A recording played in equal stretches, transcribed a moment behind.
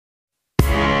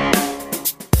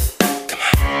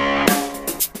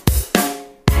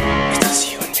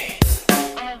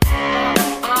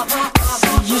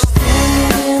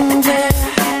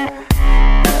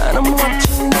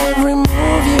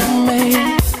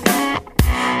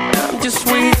just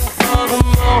waiting for the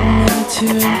moment to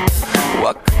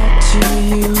walk up to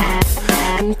you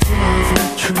and tell the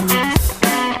truth.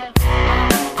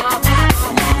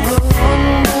 You will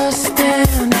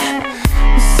understand.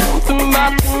 Something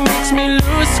about you makes me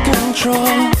lose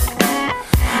control.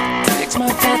 Takes my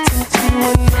thoughts into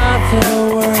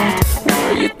another world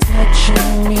where you're touching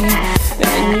me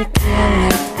and you can't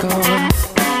let go.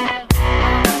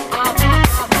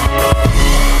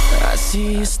 I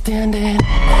see you standing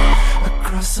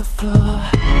across the floor.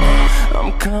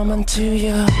 I'm coming to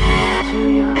you.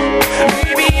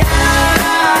 Baby,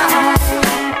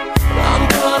 I'm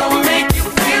gonna make you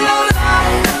feel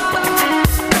alive.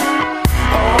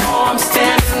 Oh, I'm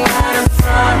standing right in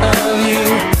front of you.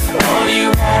 All you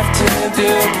have to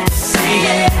do is see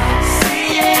it, see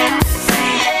it,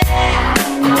 see it.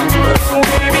 Oh,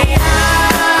 baby,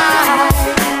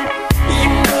 you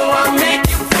know I make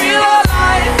you feel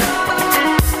alive.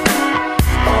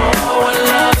 Oh, our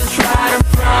love is right in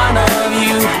front of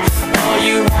you. All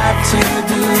you have to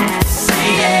do is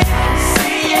see it,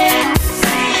 see it,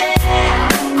 see it.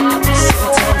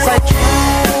 Sometimes I try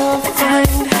to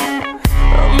find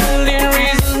a million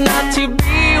reasons not to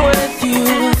be with you,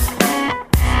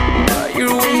 but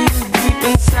you're way deep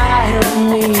inside of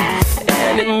me,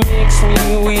 and it makes me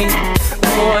weak.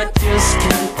 Oh, I just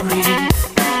can't breathe.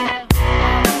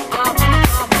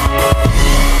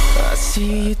 I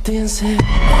see you dancing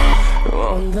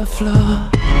on the floor.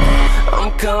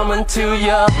 I'm coming to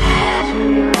you.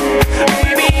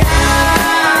 Baby,